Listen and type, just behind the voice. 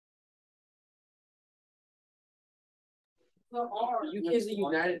UK is the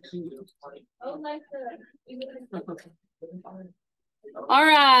United Kingdom. All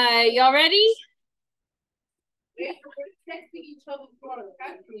right, y'all ready? We're texting each other for a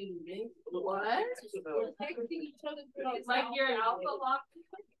calculator, man. What? We're texting each other for It's like you're alpha lock.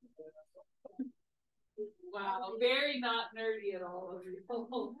 Wow, very not nerdy at all.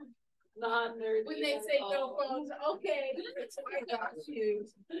 Not nerdy. When they say no phones, okay. I got you.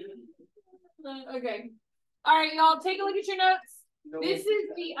 Okay. All right, y'all, take a look at your notes. This is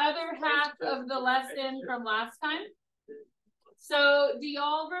the other half of the lesson from last time. So do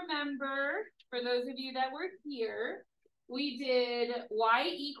y'all remember, for those of you that were here, we did y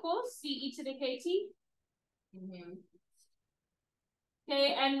equals CE to the KT? Mm-hmm.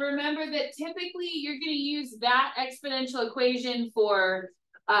 Okay, and remember that typically you're going to use that exponential equation for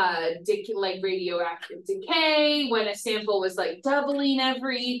like radioactive decay, when a sample was like doubling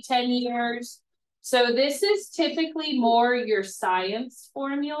every 10 years. So this is typically more your science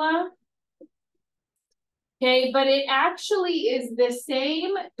formula. Okay, but it actually is the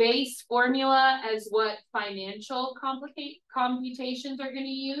same base formula as what financial computations are going to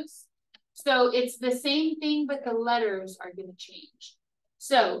use. So it's the same thing, but the letters are going to change.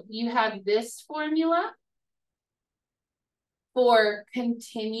 So you have this formula for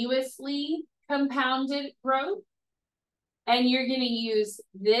continuously compounded growth, and you're going to use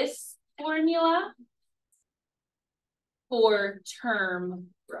this formula for term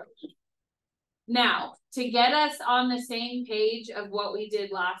growth. Now, to get us on the same page of what we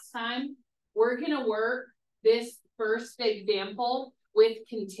did last time, we're going to work this first example with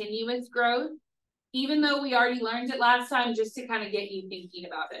continuous growth, even though we already learned it last time, just to kind of get you thinking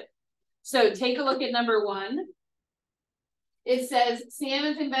about it. So take a look at number 1. It says Sam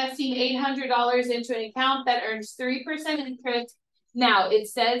is investing $800 into an account that earns 3% interest. Now, it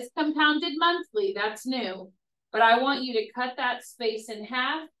says compounded monthly. That's new. But I want you to cut that space in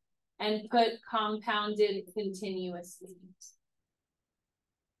half and put compounded continuously.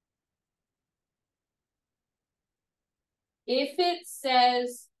 If it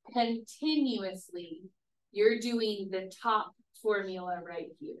says continuously, you're doing the top formula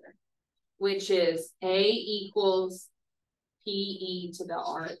right here, which is A equals PE to the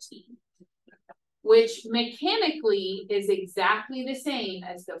RT, which mechanically is exactly the same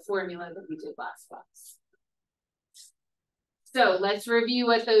as the formula that we did last class. So let's review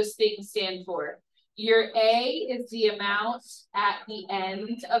what those things stand for. Your A is the amount at the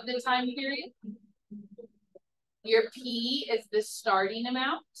end of the time period. Your P is the starting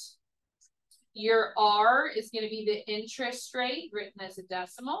amount. Your R is going to be the interest rate written as a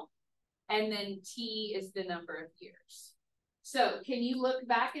decimal. And then T is the number of years. So can you look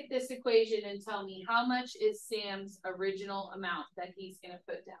back at this equation and tell me how much is Sam's original amount that he's going to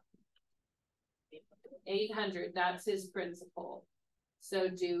put down? 800, that's his principal. So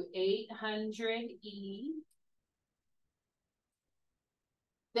do 800E.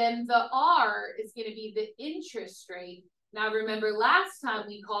 Then the R is going to be the interest rate. Now remember last time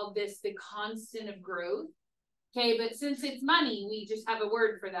we called this the constant of growth. Okay, but since it's money, we just have a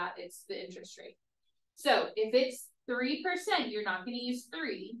word for that. It's the interest rate. So if it's 3%, you're not going to use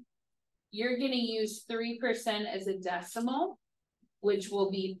 3. You're going to use 3% as a decimal, which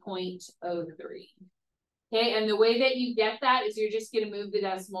will be 0.03. Okay, and the way that you get that is you're just going to move the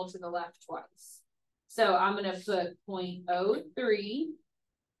decimal to the left twice. So I'm going to put 0.03.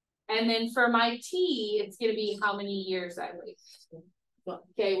 And then for my T, it's going to be how many years I wait.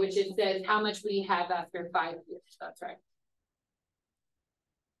 Okay, which it says how much we have after 5 years. That's right.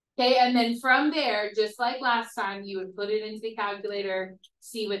 Okay, and then from there, just like last time, you would put it into the calculator,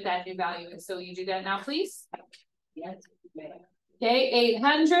 see what that new value is. So will you do that now, please? Yes. Okay,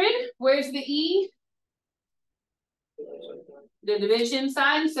 800. Where's the E? The division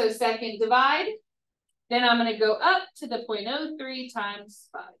sign, so second divide. Then I'm going to go up to the 0.03 times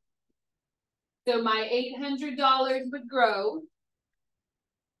 5. So my $800 would grow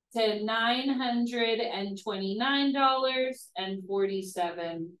to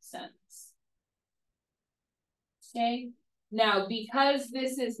 $929.47. Okay. Now, because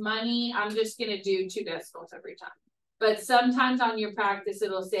this is money, I'm just going to do 2 decimals every time. But sometimes on your practice,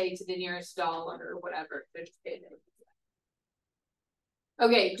 it'll say to the nearest dollar or whatever.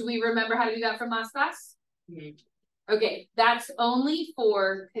 Okay, do we remember how to do that from last class? Mm-hmm. Okay, that's only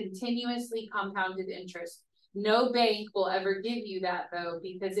for continuously compounded interest. No bank will ever give you that though,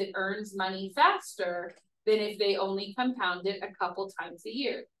 because it earns money faster than if they only compound it a couple times a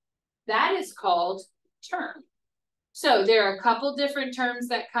year. That is called term. So there are a couple different terms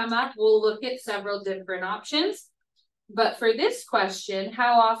that come up. We'll look at several different options. But for this question,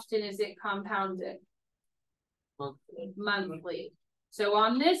 how often is it compounded? monthly. So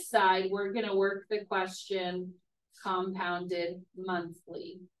on this side, we're going to work the question compounded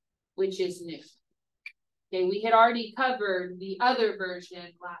monthly, which is new. Okay, we had already covered the other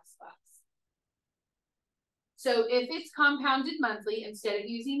version last class. So if it's compounded monthly, instead of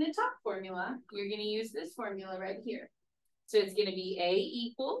using the top formula, you're going to use this formula right here. So it's going to be A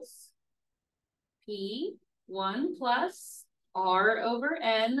equals P1 plus R over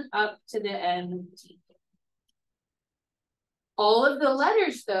N up to the NT. All of the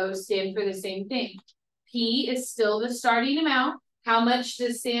letters, though, stand for the same thing. P is still the starting amount. How much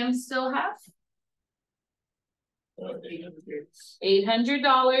does Sam still have?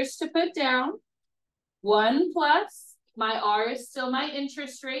 $800 to put down. 1 plus, my R is still my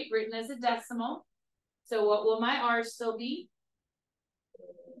interest rate written as a decimal. So what will my R still be?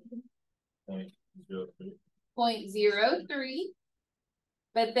 0.03.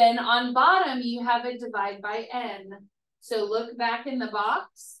 But then on bottom, you have a divide by N. So look back in the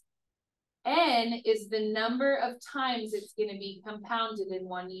box. N is the number of times it's going to be compounded in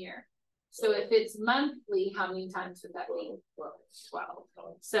 1 year. So if it's monthly, how many times would that be? 12.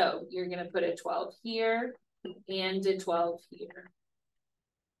 So you're going to put a 12 here and a 12 here.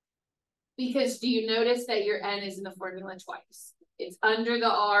 Because do you notice that your N is in the formula twice? It's under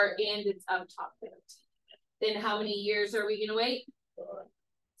the R and it's up top there. Then how many years are we going to wait? 5.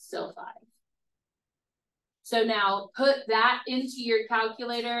 Still 5. So now put that into your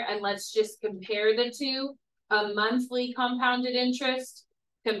calculator and let's just compare the two. A monthly compounded interest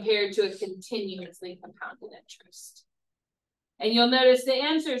compared to a continuously compounded interest. And you'll notice the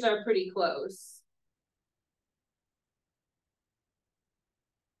answers are pretty close.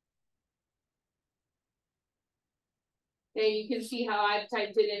 Okay, you can see how I've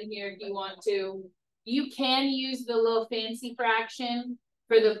typed it in here if you want to. You can use the little fancy fraction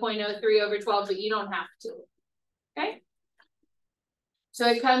for the 0.03 over 12, but you don't have to. Okay? So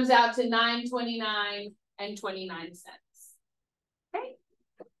it comes out to $9.29 and 29 cents. Okay?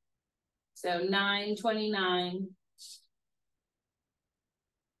 So $9.29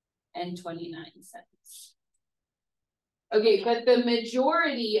 and 29 cents. Okay, but the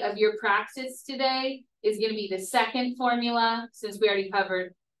majority of your practice today is going to be the second formula, since we already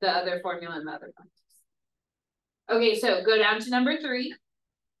covered the other formula in the other practice. Okay, so go down to number 3.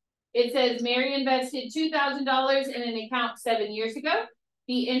 It says Mary invested $2,000 in an account 7 years ago.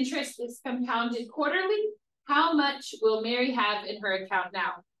 The interest is compounded quarterly. How much will Mary have in her account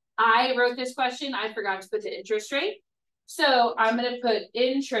now? I wrote this question. I forgot to put the interest rate. So I'm going to put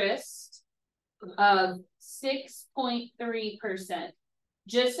interest of 6.3%,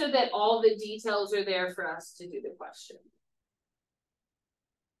 just so that all the details are there for us to do the question.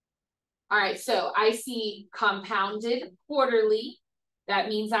 All right, so I see compounded quarterly. That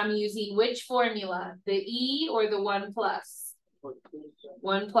means I'm using which formula? The E or the 1 plus?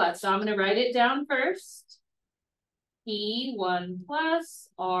 1 plus. So I'm going to write it down first. P1 plus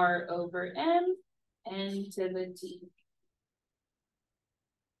R over M, N to the T.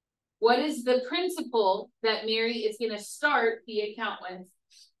 What is the principal that Mary is going to start the account with?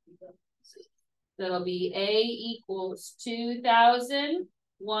 That'll be A equals 2,000,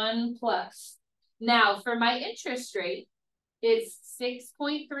 1 plus. Now for my interest rate, it's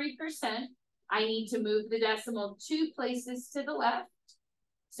 6.3%. I need to move the decimal 2 places to the left.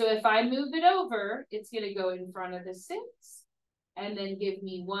 So if I move it over, it's going to go in front of the 6 and then give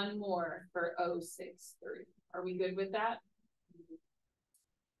me 1 more for 0.063. Are we good with that?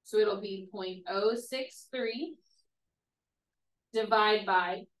 So it'll be 0.063 divide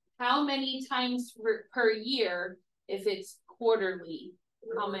by how many times per year if it's quarterly?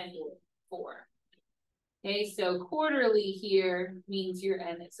 How many? 4. Okay, so quarterly here means your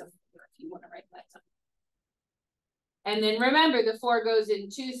N is a 4 if you want to write that down. And then remember, the 4 goes in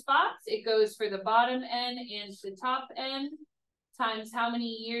 2 spots. It goes for the bottom N and the top N times how many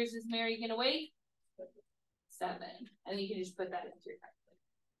years is Mary going to wait? 7. And you can just put that into your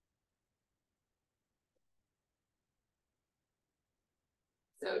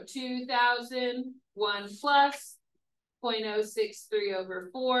calculator. So 2,000, 1 plus 0.063 over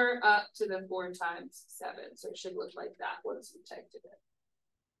 4 up to the 4 times 7. So it should look like that once you typed it in.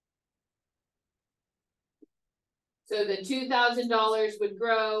 So the $2,000 would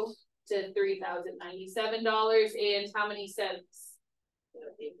grow to $3,097. And how many cents?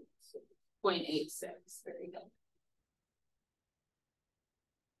 0.86. Very good.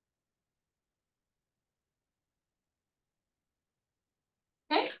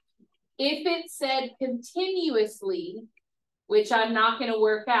 Okay. If it said continuously, which I'm not going to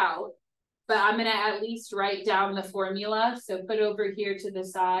work out, but I'm going to at least write down the formula. So put over here to the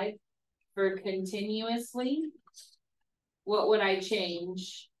side for continuously. what would I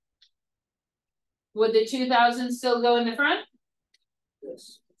change? Would the 2,000 still go in the front?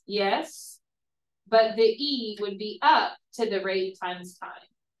 Yes. Yes. But the E would be up to the rate times time.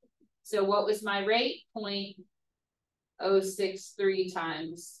 So what was my rate? 0.063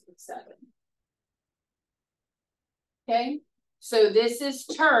 times 7. Okay. So this is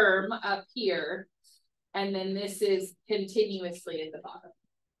term up here. And then this is continuously at the bottom.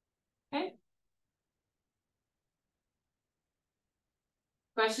 Okay.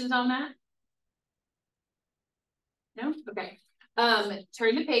 Questions on that? No? Okay.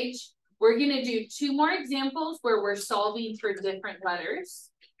 Turn the page. We're going to do 2 more examples where we're solving for different letters.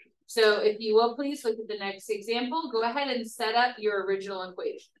 So if you will please look at the next example, go ahead and set up your original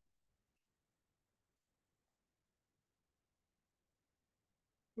equation.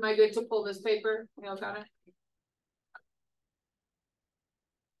 Am I good to pull this paper? You all got it?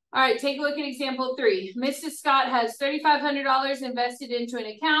 All right, take a look at example 3. Mrs. Scott has $3,500 invested into an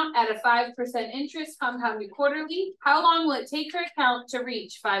account at a 5% interest compounded quarterly. How long will it take her account to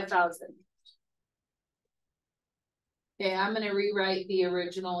reach 5,000? Okay, I'm going to rewrite the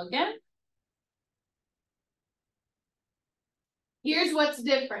original again. Here's what's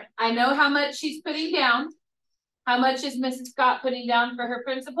different. I know how much she's putting down. How much is Mrs. Scott putting down for her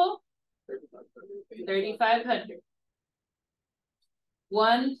principal? $3,500.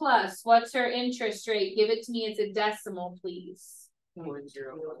 1 plus, what's her interest rate? Give it to me as a decimal, please.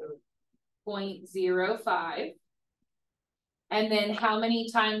 0.05. And then how many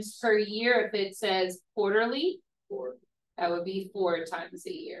times per year if it says quarterly? 4. That would be 4 times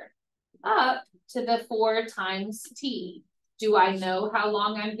a year. Up to the 4 times t. Do I know how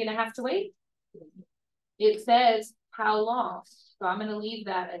long I'm going to have to wait? It says how long. So I'm going to leave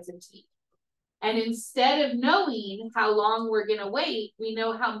that as a t. And instead of knowing how long we're going to wait, we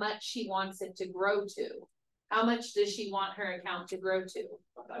know how much she wants it to grow to. How much does she want her account to grow to?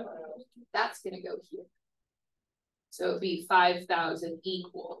 That's going to go here. So it'd be 5,000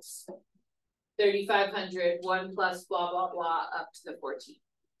 equals 3,500, 1 plus blah, blah, blah, up to the 14.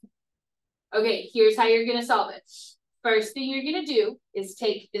 Okay, here's how you're going to solve it. First thing you're going to do is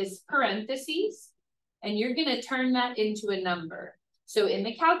take this parentheses and you're going to turn that into a number. So in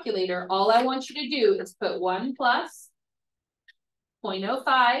the calculator, all I want you to do is put 1 plus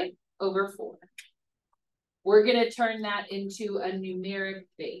 0.05 over 4. We're going to turn that into a numeric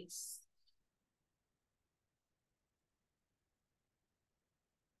base.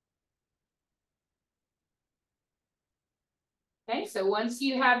 Okay, so once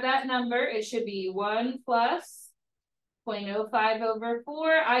you have that number, it should be 1 plus 0.05 over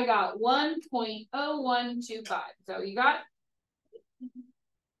 4. I got 1.0125. So you got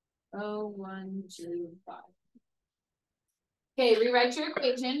 0125. Okay, rewrite your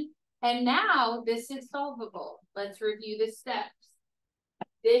equation. And now this is solvable. Let's review the steps.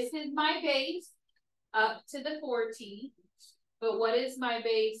 This is my base up to the 4t. But what is my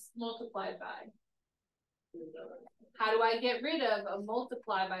base multiplied by? How do I get rid of a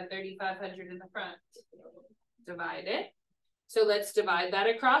multiply by 3,500 in the front? Divide it. So let's divide that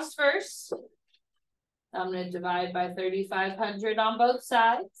across first. I'm going to divide by 3,500 on both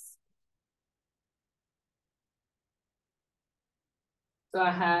sides. So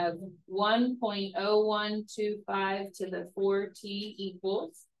I have 1.0125 to the 4t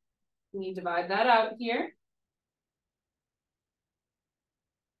equals. Can you divide that out here?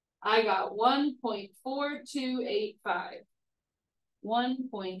 I got 1.4285.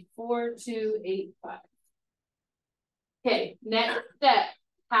 1.4285. Okay, next step.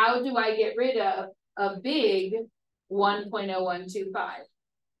 How do I get rid of a big 1.0125?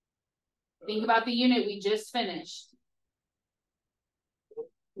 Think about the unit we just finished.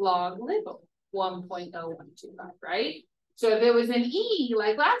 Log little 1.0125, right? So if it was an E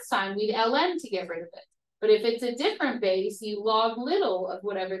like last time, we'd ln to get rid of it. But if it's a different base, you log little of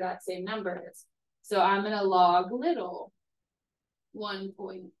whatever that same number is. So I'm going to log little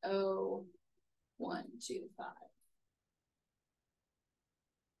 1.0125.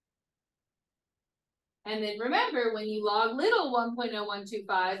 And then remember, when you log little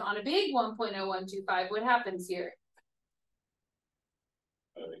 1.0125 on a big 1.0125, what happens here?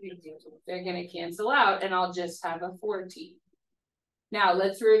 They're going to cancel out, and I'll just have a 4t. Now,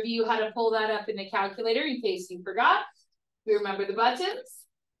 let's review how to pull that up in the calculator in case you forgot. We remember the buttons.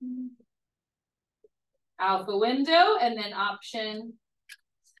 Alpha window, and then option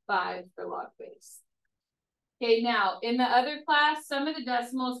 5 for log base. Okay, now, in the other class, some of the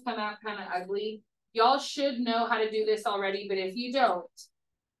decimals come out kind of ugly. Y'all should know how to do this already, but if you don't,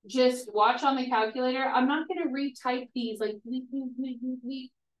 just watch on the calculator. I'm not going to retype these like,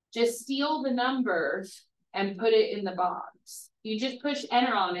 just steal the numbers and put it in the box. You just push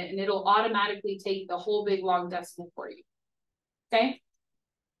enter on it and it'll automatically take the whole big long decimal for you. Okay.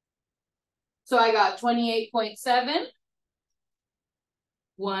 So I got 28.7.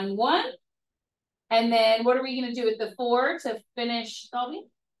 1, 1. And then what are we going to do with the 4 to finish solving?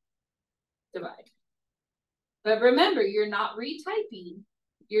 Divide. But remember, you're not retyping.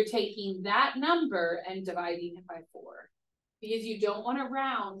 You're taking that number and dividing it by 4. Because you don't want to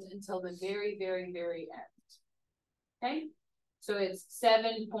round until the very, very, very end. Okay? So it's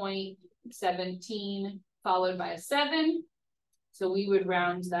 7.17 followed by a 7. So we would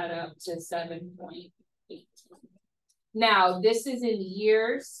round that up to 7.18. Now, this is in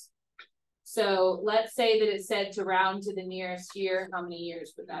years. So let's say that it said to round to the nearest year. How many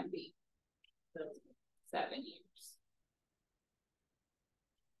years would that be? 7 years.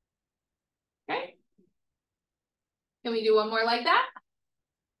 Okay. Can we do one more like that?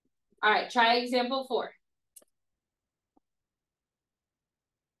 All right, try example 4.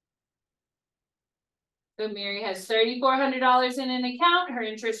 So Mary has $3,400 in an account. Her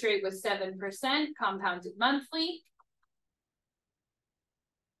interest rate was 7%, compounded monthly.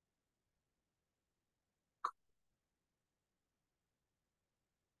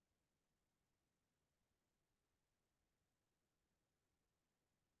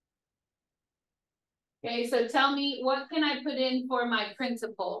 Okay, so tell me, what can I put in for my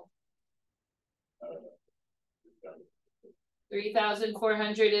principal?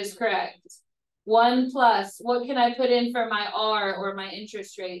 3,400 is correct. 1 plus, what can I put in for my R or my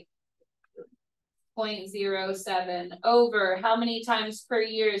interest rate? 0.07 over, how many times per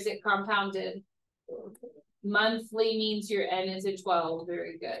year is it compounded? Monthly means your N is a 12,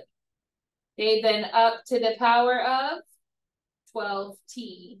 very good. Okay, then up to the power of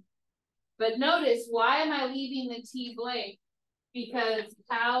 12t. But notice, why am I leaving the t blank? Because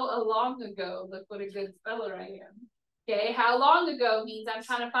how long ago, look what a good speller I am. Okay, how long ago means I'm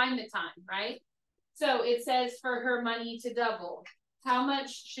trying to find the time, right? So it says for her money to double. How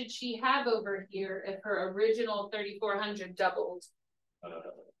much should she have over here if her original 3,400 doubled?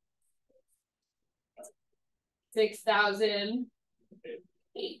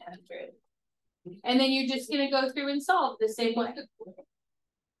 6,800. And then you're just going to go through and solve the same way.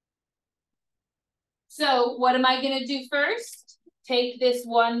 So what am I going to do first? Take this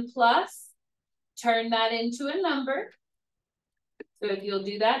 1 plus, turn that into a number. So if you'll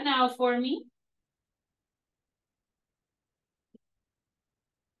do that now for me.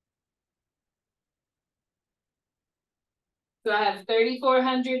 So I have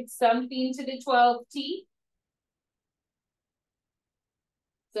 3,400 something to the 12t.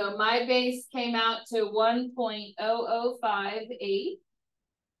 So my base came out to 1.0058.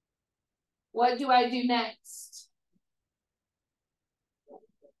 What do I do next?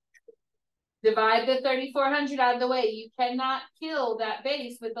 Divide the 3,400 out of the way. You cannot kill that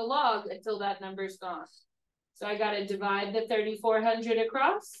base with a log until that number's gone. So I got to divide the 3,400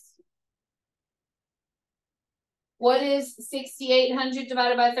 across. What is 6,800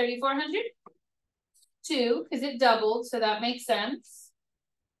 divided by 3,400? 2, because it doubled, so that makes sense.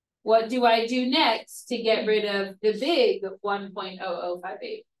 What do I do next to get rid of the big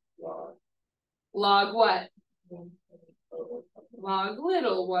 1.0058? Log what? Log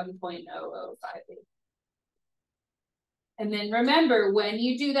little 1.0058. And then remember, when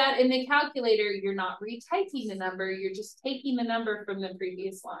you do that in the calculator, you're not retyping the number, you're just taking the number from the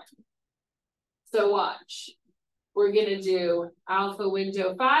previous line. So watch. We're going to do alpha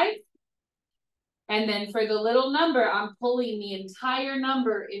window 5. And then for the little number, I'm pulling the entire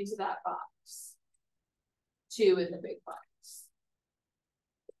number into that box. 2 in the big box.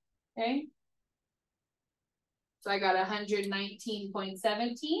 Okay. So I got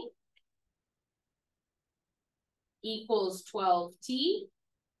 119.17 equals 12t.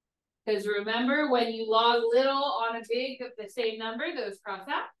 Because remember, when you log little on a big of the same number, those cross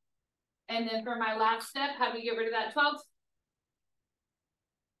out. And then for my last step, how do we get rid of that 12?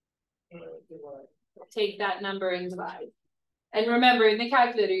 Take that number and divide. And remember, in the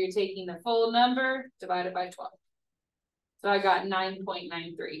calculator, you're taking the full number divided by 12. So I got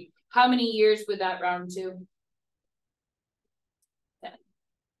 9.93. How many years would that round to? 10.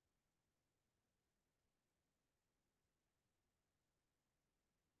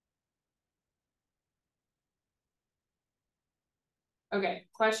 Okay,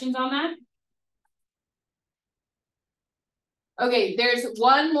 questions on that? Okay, there's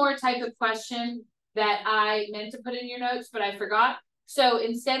one more type of question that I meant to put in your notes, but I forgot. So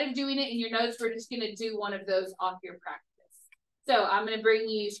instead of doing it in your notes, we're just going to do one of those off your practice. So I'm going to bring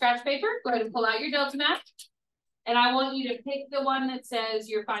you scratch paper. Go ahead and pull out your Delta map. And I want you to pick the one that says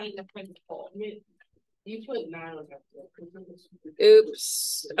you're finding the principal. You put 9 on that.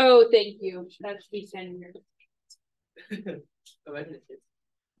 Oops. Oh, thank you. That should be 10 here.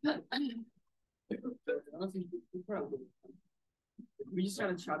 We just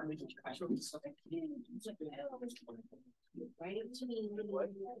gotta try to make it casual. We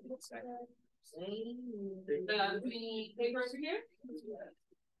need paper over here.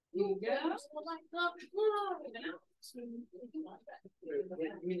 You go.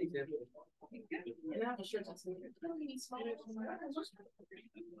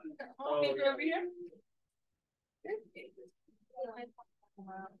 Paper over here.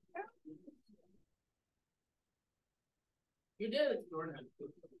 You did it.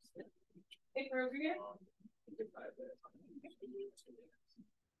 Paper over here.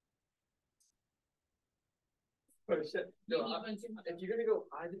 Oh shit. No, if you're gonna go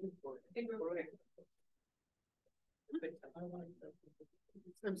high, then go ahead.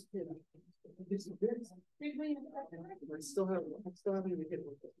 I still haven't even hit it.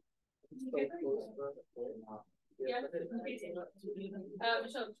 Yeah.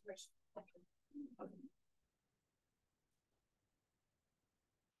 Michelle.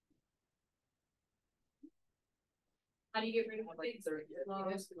 How do you get rid of things?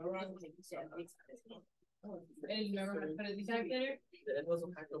 And you remember how to put it in the calculator? It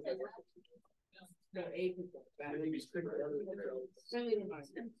wasn't packed up. No, 8 people.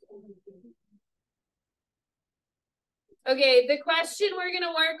 Okay, the question we're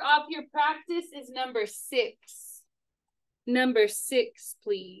gonna work off your practice is number 6. Number 6,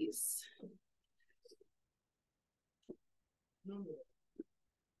 please.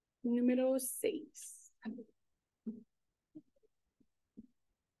 Número 6.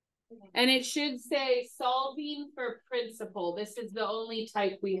 And it should say solving for principal. This is the only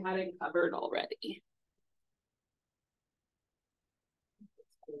type we hadn't covered already.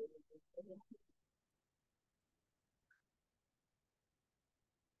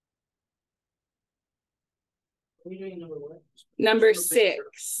 Number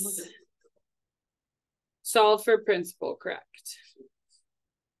 6. Solve for principal, correct.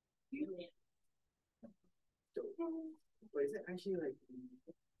 Wait, is it actually like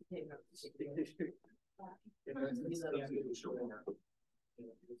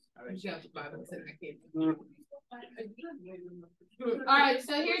all right,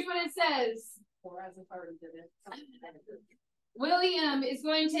 so here's what it says. William is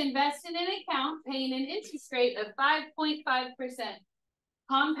going to invest in an account paying an interest rate of 5.5%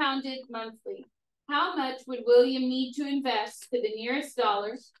 compounded monthly. How much would William need to invest to the nearest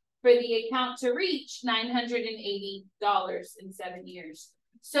dollar for the account to reach $980 in 7 years?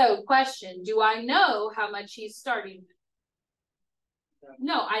 So, question, do I know how much he's starting with?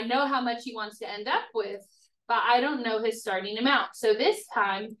 No, I know how much he wants to end up with, but I don't know his starting amount. So this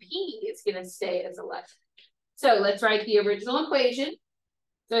time, P is going to stay as 11. So let's write the original equation.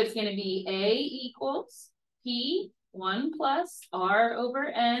 So it's going to be A equals P 1 plus R over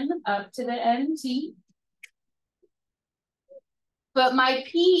N up to the NT. But my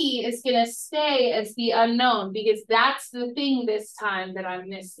P is going to stay as the unknown because that's the thing this time that I'm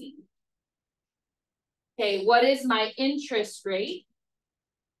missing. Okay, what is my interest rate?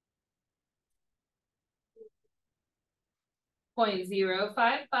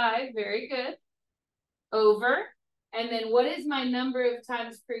 0.055, very good. Over, and then what is my number of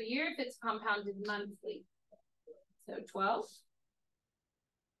times per year if it's compounded monthly? So 12.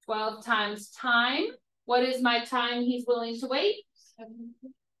 12 times time. What is my time he's willing to wait?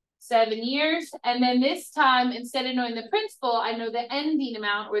 7 years. And then this time, instead of knowing the principal, I know the ending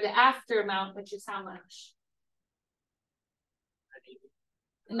amount or the after amount, which is how much?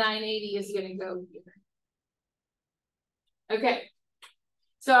 980 is going to go here. Okay.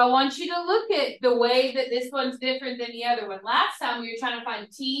 So I want you to look at the way that this one's different than the other one. Last time we were trying to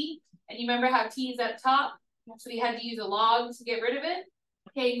find T, and you remember how T is up top? So we had to use a log to get rid of it.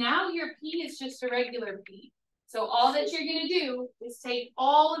 Okay, now your P is just a regular P. So all that you're going to do is take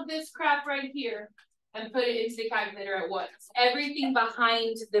all of this crap right here and put it into the calculator at once. Everything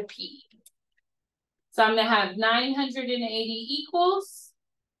behind the P. So I'm going to have 980 equals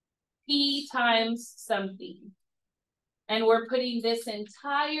P times something. And we're putting this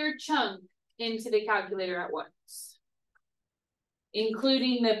entire chunk into the calculator at once,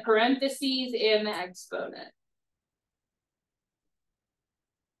 including the parentheses and the exponent.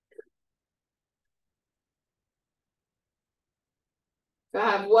 So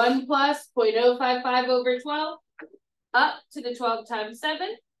I have 1 plus 0.055 over 12 up to the 12 times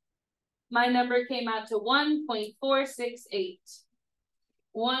 7. My number came out to 1.468.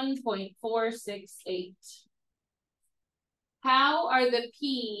 1.468. How are the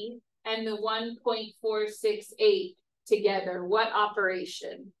P and the 1.468 together? What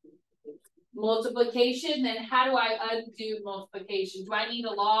operation? Multiplication. Then how do I undo multiplication? Do I need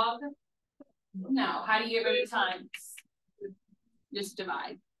a log? No. How do you get rid of times? Just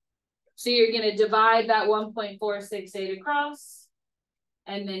divide. So you're going to divide that 1.468 across,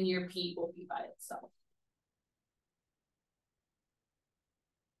 and then your P will be by itself.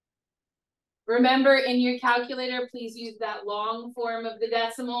 Remember, in your calculator, please use that long form of the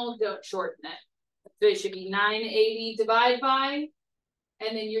decimal. Don't shorten it. So it should be 980 divided by,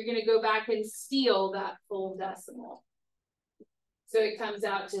 and then you're going to go back and steal that full decimal. So it comes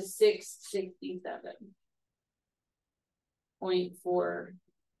out to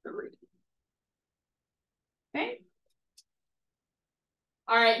 667.43. Okay.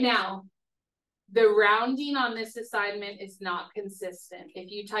 All right, now, the rounding on this assignment is not consistent. If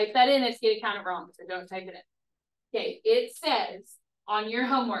you type that in, it's going to count it wrong, so don't type it in. Okay, it says on your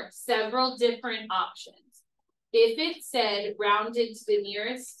homework, several different options. If it said rounded to the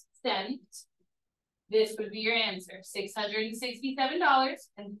nearest cent, this would be your answer,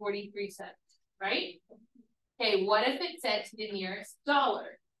 $667.43, right? Okay, what if it said to the nearest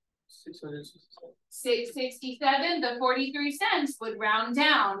dollar? 667, the 43 cents would round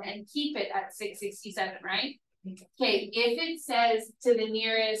down and keep it at 667, right? Okay, if it says to the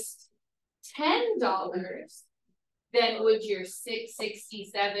nearest $10, then would your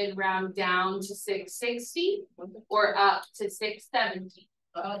 667 round down to 660 or up to 670?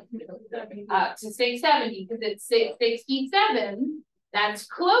 Up to 670, because it's 667, that's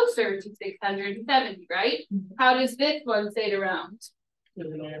closer to 670, right? How does this one say to round?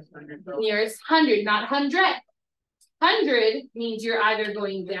 Nearest 100, not 100. 100 means you're either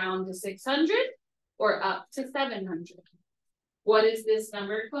going down to 600 or up to 700. What is this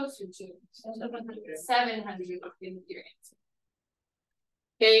number closer to? 700 is your answer.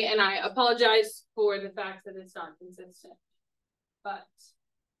 Okay, and I apologize for the fact that it's not consistent, but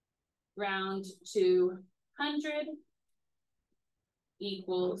round to 100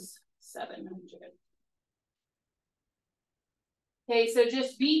 equals 700. Okay, so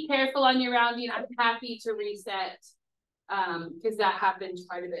just be careful on your rounding. I'm happy to reset because that happened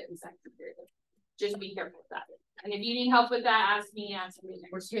quite a bit in second period. Just be careful with that. And if you need help with that, ask me next.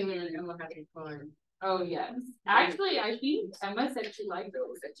 We're still learning and we're having fun. Oh, yes. Actually, I think Emma said she liked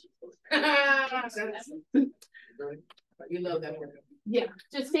those. You love that word. Yeah,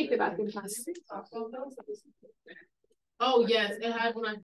 just take the back in class. Oh, yes, it had one.